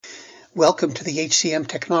Welcome to the HCM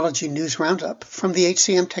Technology News Roundup from the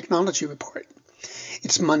HCM Technology Report.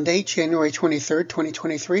 It's Monday, January 23rd,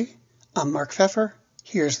 2023. I'm Mark Pfeffer.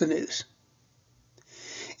 Here's the news.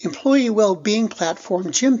 Employee well-being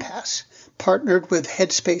platform Gympass partnered with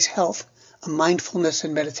Headspace Health, a mindfulness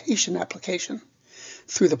and meditation application.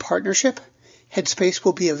 Through the partnership, Headspace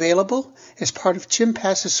will be available as part of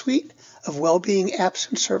Gympass's suite of well-being apps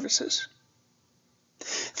and services.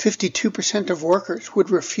 52% of workers would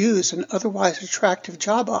refuse an otherwise attractive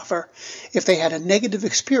job offer if they had a negative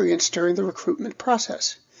experience during the recruitment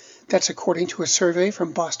process. That's according to a survey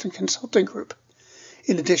from Boston Consulting Group.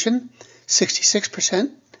 In addition,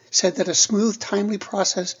 66% said that a smooth, timely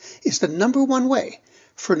process is the number one way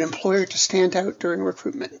for an employer to stand out during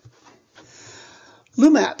recruitment.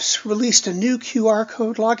 Lumaps released a new QR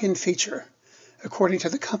code login feature. According to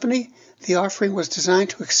the company, the offering was designed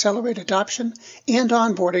to accelerate adoption and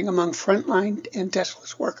onboarding among frontline and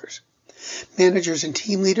deskless workers. Managers and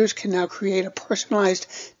team leaders can now create a personalized,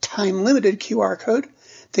 time-limited QR code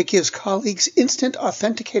that gives colleagues instant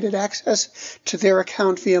authenticated access to their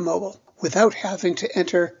account via mobile without having to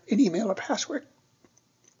enter an email or password.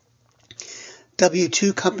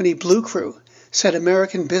 W-2 company Blue Crew said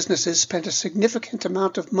American businesses spent a significant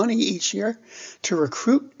amount of money each year to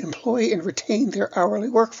recruit, employ, and retain their hourly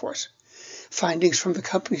workforce. Findings from the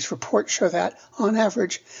company's report show that, on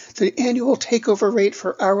average, the annual takeover rate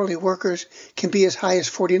for hourly workers can be as high as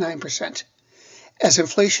 49%. As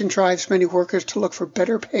inflation drives many workers to look for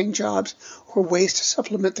better-paying jobs or ways to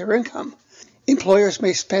supplement their income, employers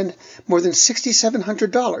may spend more than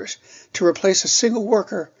 $6,700 to replace a single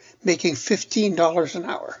worker making $15 an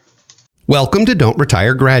hour. Welcome to Don't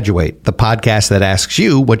Retire, Graduate, the podcast that asks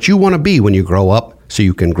you what you want to be when you grow up so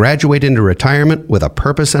you can graduate into retirement with a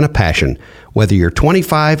purpose and a passion, whether you're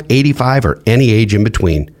 25, 85, or any age in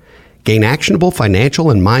between. Gain actionable financial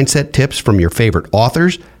and mindset tips from your favorite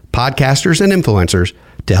authors, podcasters, and influencers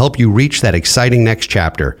to help you reach that exciting next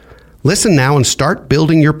chapter. Listen now and start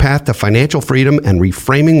building your path to financial freedom and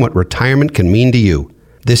reframing what retirement can mean to you.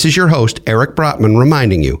 This is your host, Eric Brotman,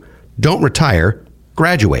 reminding you, don't retire,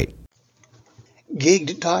 graduate.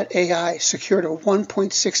 Gigged.ai secured a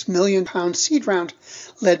 £1.6 million seed round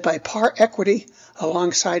led by Par Equity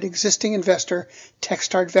alongside existing investor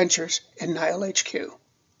Techstart Ventures and Nile HQ.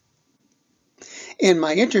 And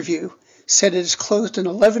My Interview said it has closed an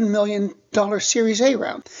 $11 million Series A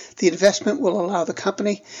round. The investment will allow the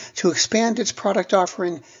company to expand its product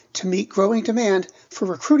offering to meet growing demand for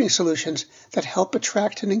recruiting solutions that help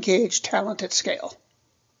attract and engage talent at scale.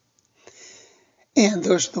 And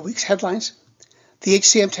those are the week's headlines. The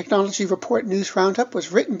HCM Technology Report News Roundup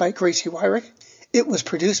was written by Gracie Wyrick. It was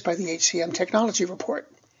produced by the HCM Technology Report.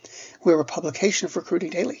 We're a publication of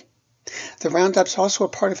Recruiting Daily. The Roundup's also a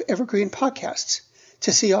part of Evergreen Podcasts.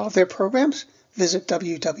 To see all of their programs, visit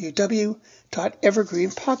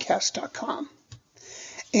www.evergreenpodcast.com.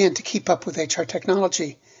 And to keep up with HR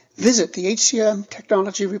technology, visit the HCM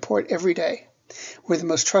Technology Report every day. We're the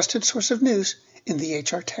most trusted source of news in the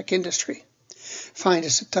HR tech industry. Find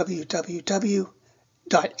us at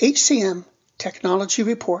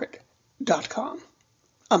www.hcmtechnologyreport.com.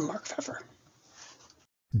 I'm Mark Pfeffer.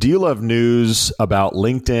 Do you love news about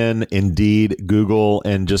LinkedIn, Indeed, Google,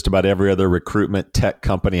 and just about every other recruitment tech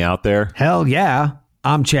company out there? Hell yeah.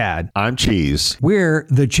 I'm Chad. I'm Cheese. We're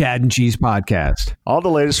the Chad and Cheese Podcast. All the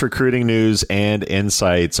latest recruiting news and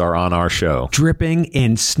insights are on our show. Dripping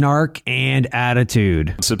in snark and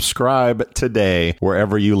attitude. Subscribe today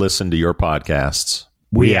wherever you listen to your podcasts.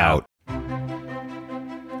 We out.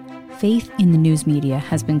 Faith in the news media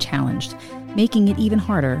has been challenged, making it even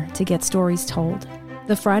harder to get stories told.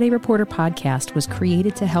 The Friday Reporter podcast was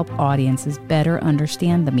created to help audiences better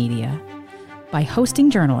understand the media by hosting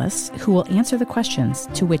journalists who will answer the questions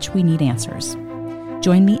to which we need answers.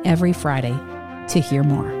 Join me every Friday to hear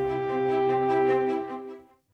more.